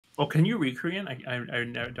Oh, can you read Korean?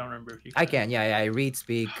 Don't remember if you I can. can. Yeah, yeah, I read,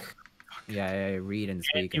 speak. Yeah, I read and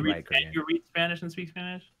And speak and write and Korean. you read Spanish and speak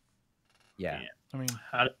Spanish? Yeah. Damn. I mean,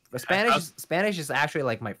 How, But how Spanish is actually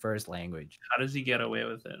like my first language. how does he get away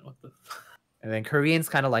with it? What the And then Korean's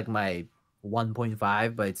kind of like my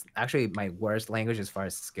 1.5, but it's actually my worst language as far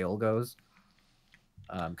as skill goes.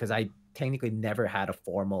 Because I technically never had a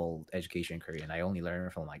formal education in Korean. I only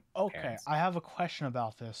learned from like okay, parents. I have a question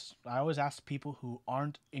about this. I always ask people who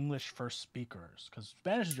aren't English first speakers, because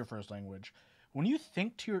Spanish is your first language. When you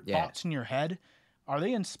think to your Yeah. thoughts in your head, are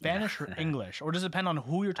they in Spanish or English, or does it depend on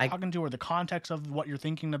who you're talking to or the context of what you're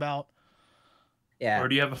thinking about? Yeah. Or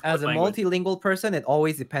do you have a As fourth a language? multilingual person, it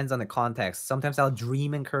always depends on the context. Sometimes I'll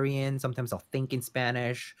dream in Korean. Sometimes I'll think in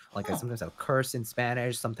Spanish. Like sometimes I'll curse in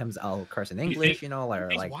Spanish. Sometimes I'll curse in English. Or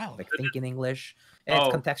That's like wild. like think in English. It's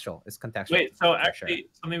Oh. contextual. It's contextual. Wait, so for actually, sure.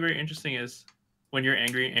 something very interesting is when you're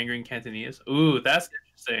angry in Cantonese. Ooh, that's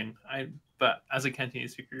interesting. But as a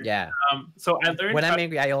Cantonese speaker, Yeah. So I learned When I'm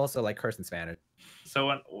angry, I also like curse in Spanish. So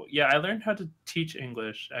I learned how to teach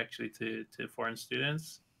English actually to foreign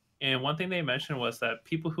students. And one thing they mentioned was that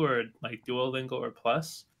people who are like Duolingo or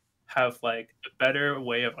Plus have like a better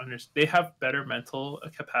way of they have better mental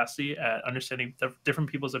capacity at understanding different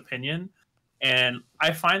people's opinion. And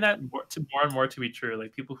I find that more and more to be true.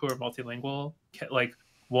 Like people who are multilingual like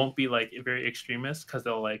won't be like very extremist because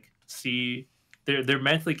they'll like see they're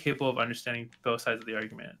mentally capable of understanding both sides of the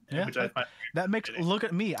argument, Yeah, which I find that makes look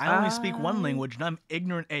at me. I only speak one language, and I'm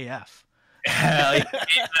ignorant AF. Hell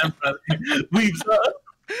yeah, brother. Leaves up.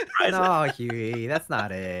 No, Huey, that's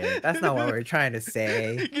not it. That's not what we're trying to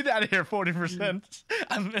say. Get out of here, 40%.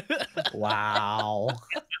 Wow.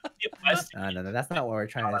 No, that's not what we're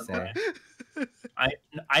trying to say.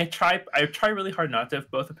 I try really hard not to have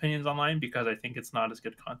both opinions online because I think it's not as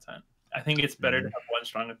good content. I think it's better to have one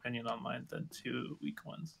strong opinion online than two weak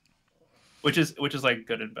ones, which is like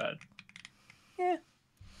good and bad. Yeah.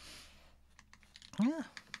 Yeah.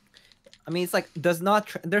 I mean, it's like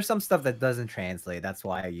there's some stuff that doesn't translate. That's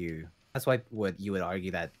why you would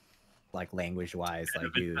argue that, like language wise,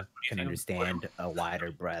 like you can understand a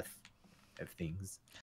wider breadth of things.